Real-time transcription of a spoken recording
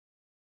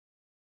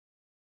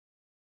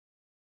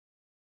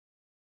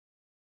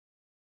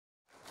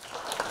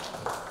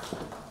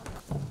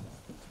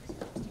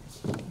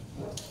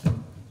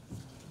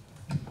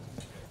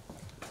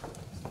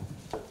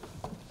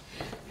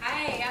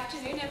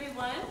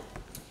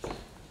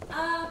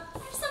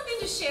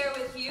to share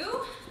with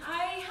you.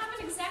 I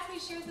haven't exactly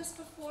shared this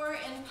before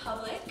in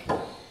public,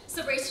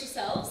 so brace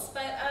yourselves,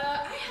 but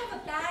I have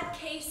a bad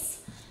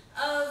case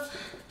of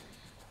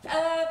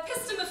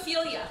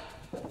epistemophilia.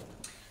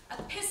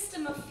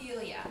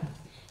 Epistemophilia.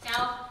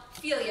 Now,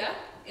 philia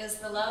is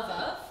the love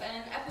of,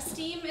 and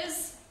episteme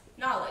is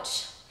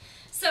knowledge.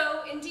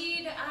 So,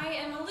 indeed, I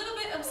am a little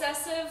bit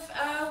obsessive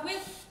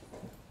with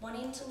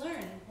wanting to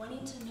learn,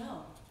 wanting to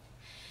know.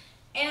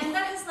 And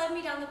that has led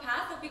me down the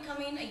path of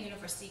becoming a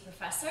university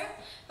professor.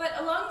 But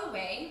along the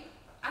way,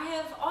 I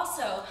have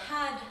also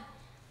had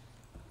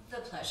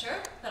the pleasure,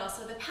 but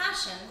also the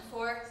passion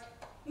for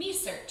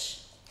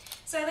me-search.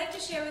 So I'd like to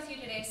share with you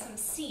today some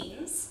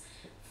scenes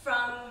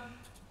from,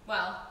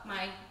 well,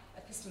 my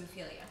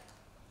epistemophilia.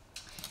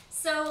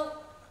 So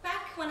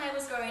back when I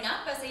was growing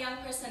up as a young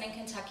person in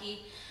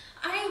Kentucky,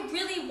 I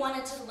really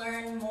wanted to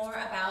learn more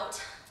about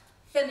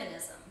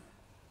feminism.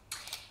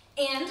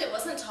 And it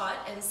wasn't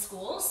taught in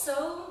school,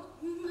 so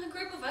a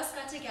group of us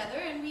got together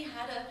and we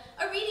had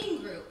a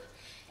reading group.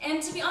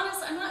 And to be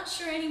honest, I'm not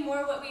sure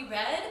anymore what we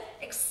read,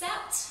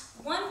 except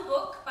one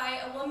book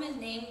by a woman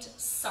named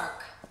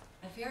Sark.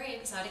 A very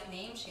exotic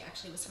name. She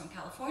actually was from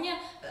California,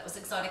 but that was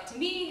exotic to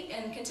me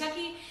in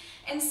Kentucky.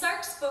 And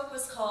Sark's book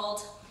was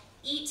called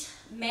Eat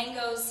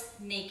Mangoes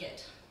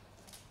Naked.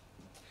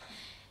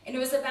 And it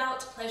was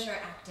about pleasure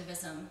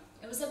activism.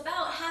 It was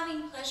about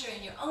having pleasure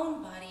in your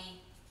own body,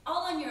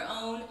 all on your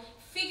own,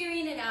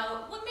 figuring it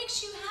out. What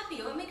makes you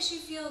happy? What makes you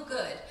feel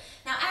good?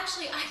 Now,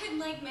 actually, I didn't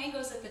like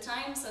mangoes at the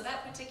time, so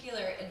that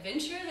particular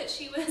adventure that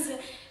she was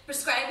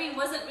prescribing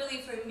wasn't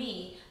really for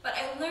me. But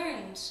I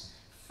learned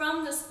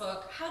from this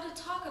book how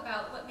to talk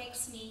about what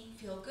makes me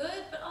feel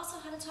good, but also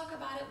how to talk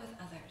about it with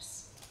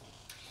others.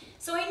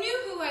 So I knew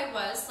who I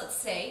was, let's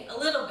say, a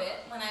little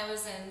bit when I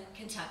was in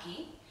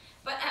Kentucky,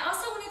 but I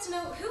also wanted to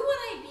know, who would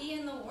I be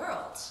in the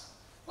world?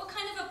 What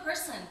kind of a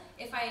person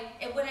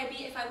would I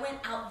be if I went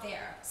out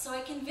there? So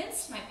I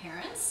convinced my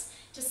parents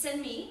to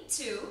send me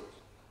to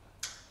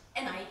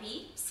an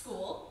IB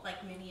school,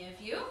 like many of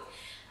you.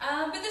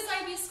 But this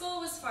IB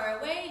school was far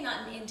away,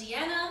 not in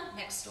Indiana,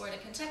 next door to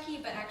Kentucky,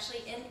 but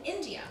actually in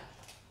India.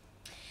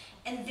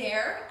 And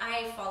there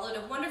I followed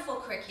a wonderful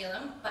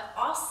curriculum, but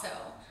also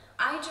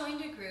I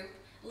joined a group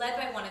led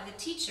by one of the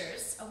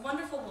teachers, a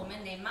wonderful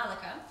woman named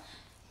Malika,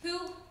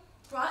 who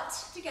brought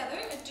together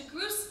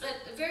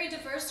a very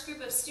diverse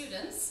group of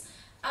students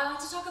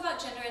to talk about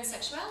gender and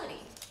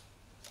sexuality.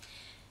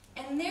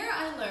 And there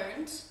I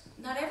learned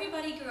not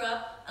everybody grew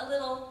up a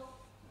little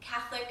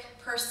Catholic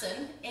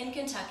person in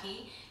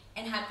Kentucky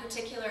and had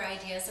particular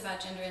ideas about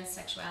gender and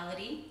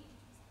sexuality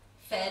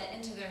fed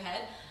into their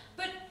head,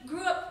 but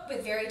grew up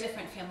with very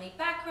different family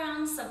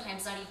backgrounds,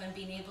 sometimes not even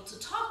being able to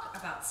talk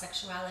about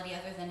sexuality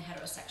other than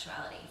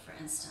heterosexuality, for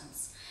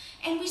instance.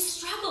 And we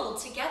struggled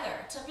together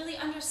to really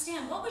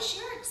understand, what was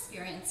your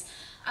experience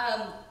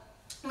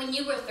when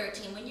you were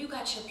 13, when you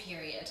got your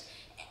period,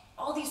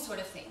 all these sort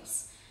of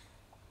things.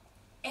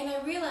 And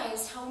I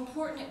realized how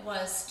important it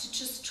was to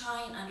just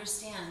try and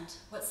understand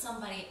what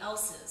somebody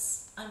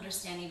else's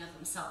understanding of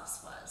themselves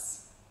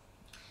was.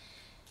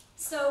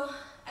 So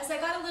as I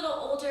got a little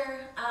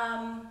older,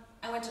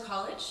 I went to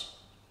college.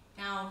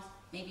 Now,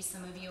 maybe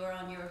some of you are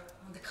on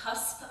the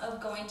cusp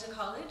of going to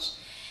college.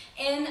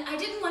 And I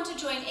didn't want to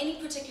join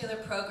any particular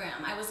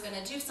program. I was going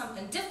to do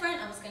something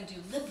different. I was going to do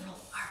liberal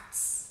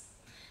arts.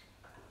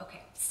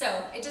 Okay,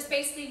 so it just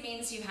basically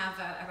means you have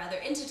a rather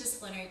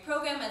interdisciplinary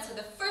program. And so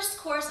the first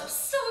course, I was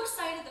so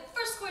excited, the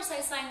first course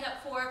I signed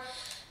up for,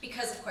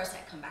 because of course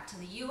I'd come back to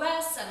the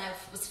US and I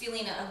was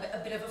feeling a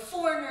bit of a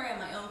foreigner in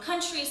my own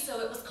country, so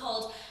it was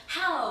called,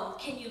 How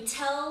Can You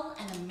Tell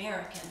an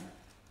American?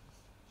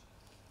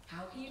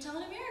 How can you tell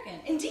an American?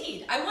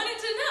 Indeed, I wanted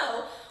to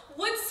know,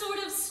 what sort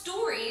of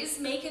stories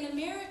make an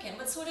American?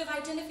 What sort of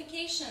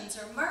identifications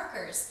or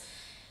markers?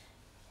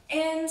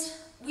 And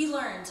we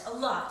learned a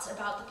lot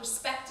about the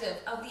perspective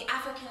of the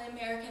African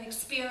American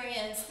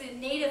experience, the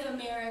Native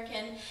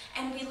American,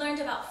 and we learned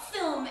about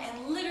film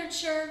and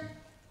literature,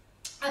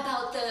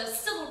 about the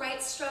civil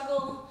rights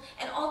struggle,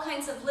 and all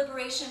kinds of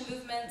liberation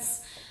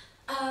movements.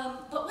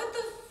 But what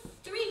the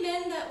three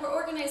men that were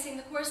organizing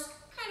the course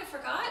kind of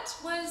forgot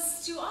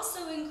was to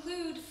also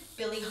include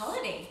Billie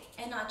Holiday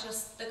and not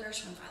just the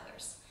Gershwin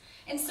brothers.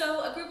 And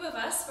so a group of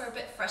us were a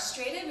bit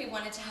frustrated. We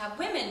wanted to have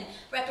women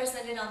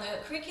represented on the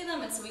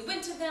curriculum, and so we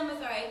went to them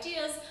with our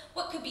ideas,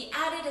 what could be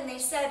added, and they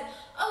said,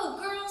 oh,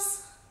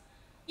 girls,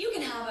 you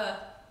can have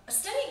a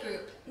study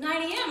group, 9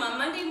 a.m. on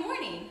Monday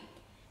morning.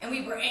 And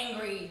we were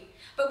angry.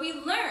 But we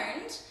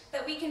learned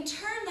that we can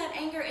turn that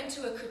anger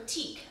into a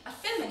critique, a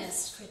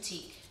feminist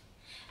critique.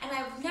 And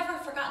I've never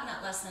forgotten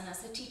that lesson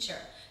as a teacher.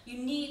 You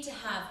need to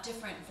have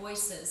different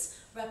voices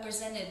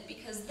represented,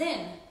 because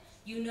then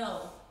you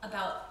know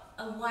about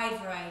a wide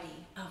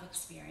variety of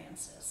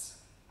experiences.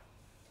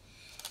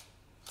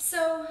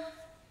 So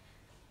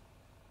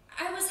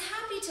I was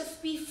happy to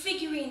be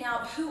figuring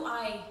out who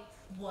I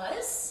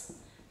was,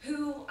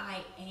 who I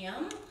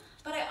am,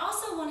 but I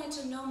also wanted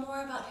to know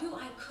more about who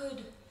I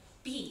could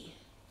be.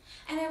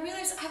 And I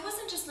realized I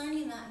wasn't just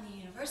learning that in the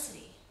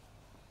university.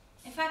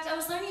 In fact, I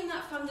was learning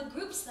that from the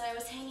groups that I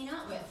was hanging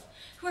out with,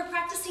 who were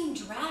practicing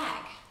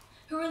drag,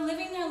 who were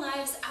living their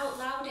lives out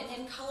loud and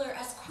in color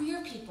as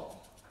queer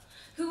people,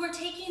 who were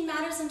taking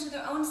matters into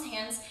their own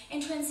hands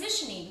and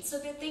transitioning so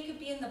that they could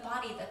be in the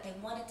body that they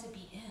wanted to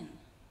be in.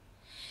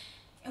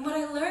 And what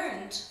I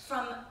learned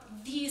from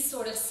these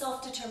sort of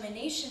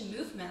self-determination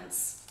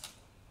movements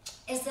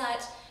is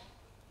that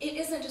it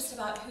isn't just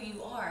about who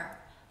you are,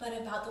 but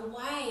about the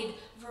wide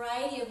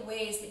variety of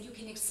ways that you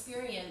can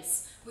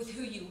experience with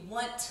who you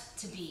want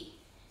to be.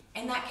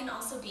 And that can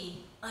also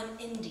be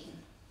unending.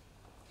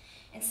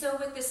 And so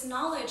with this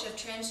knowledge of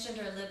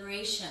transgender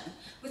liberation,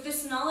 with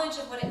this knowledge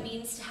of what it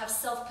means to have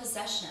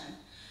self-possession,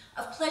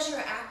 of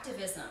pleasure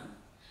activism,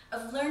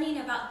 of learning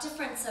about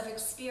difference of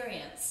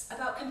experience,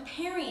 about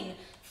comparing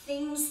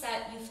things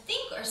that you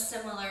think are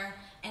similar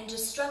and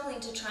just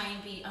struggling to try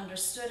and be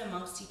understood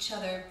amongst each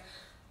other,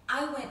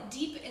 I went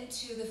deep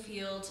into the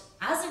field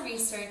as a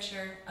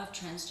researcher of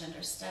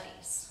transgender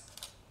studies.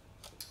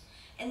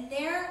 And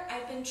there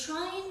I've been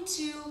trying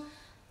to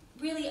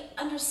really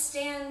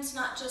understand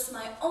not just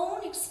my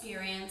own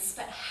experience,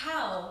 but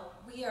how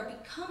we are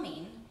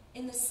becoming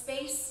in the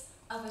space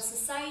of a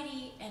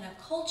society and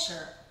a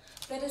culture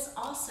that is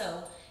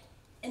also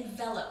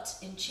enveloped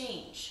in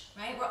change,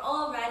 right? We're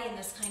all riding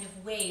this kind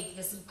of wave,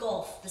 this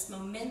gulf, this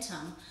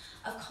momentum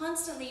of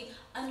constantly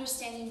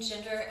understanding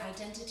gender,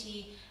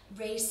 identity,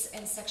 race,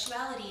 and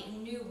sexuality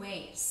in new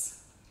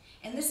ways.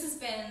 And this has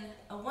been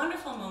a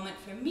wonderful moment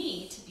for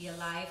me to be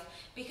alive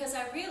because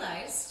I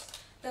realized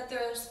that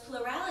there's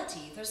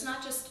plurality. There's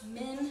not just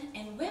men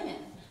and women,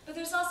 but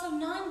there's also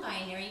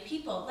non-binary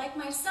people like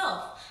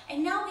myself.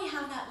 And now we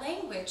have that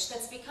language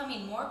that's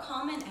becoming more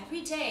common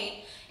every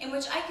day in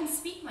which I can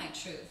speak my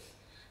truth.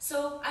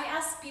 So I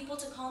ask people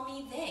to call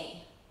me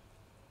they,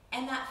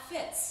 and that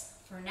fits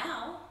for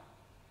now.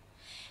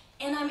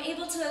 And I'm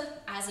able to,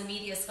 as a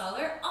media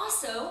scholar,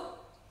 also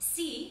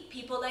see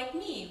people like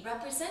me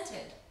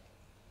represented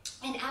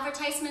in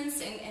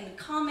advertisements and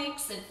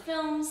comics and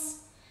films.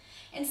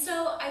 And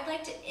so I'd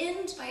like to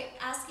end by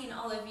asking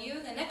all of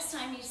you, the next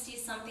time you see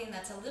something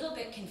that's a little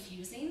bit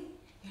confusing,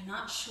 you're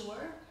not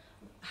sure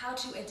how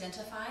to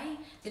identify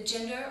the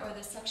gender or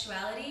the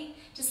sexuality,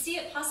 to see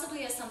it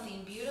possibly as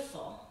something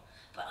beautiful,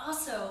 but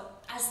also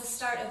as the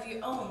start of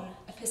your own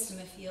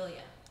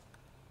epistemophilia.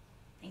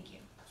 Thank you.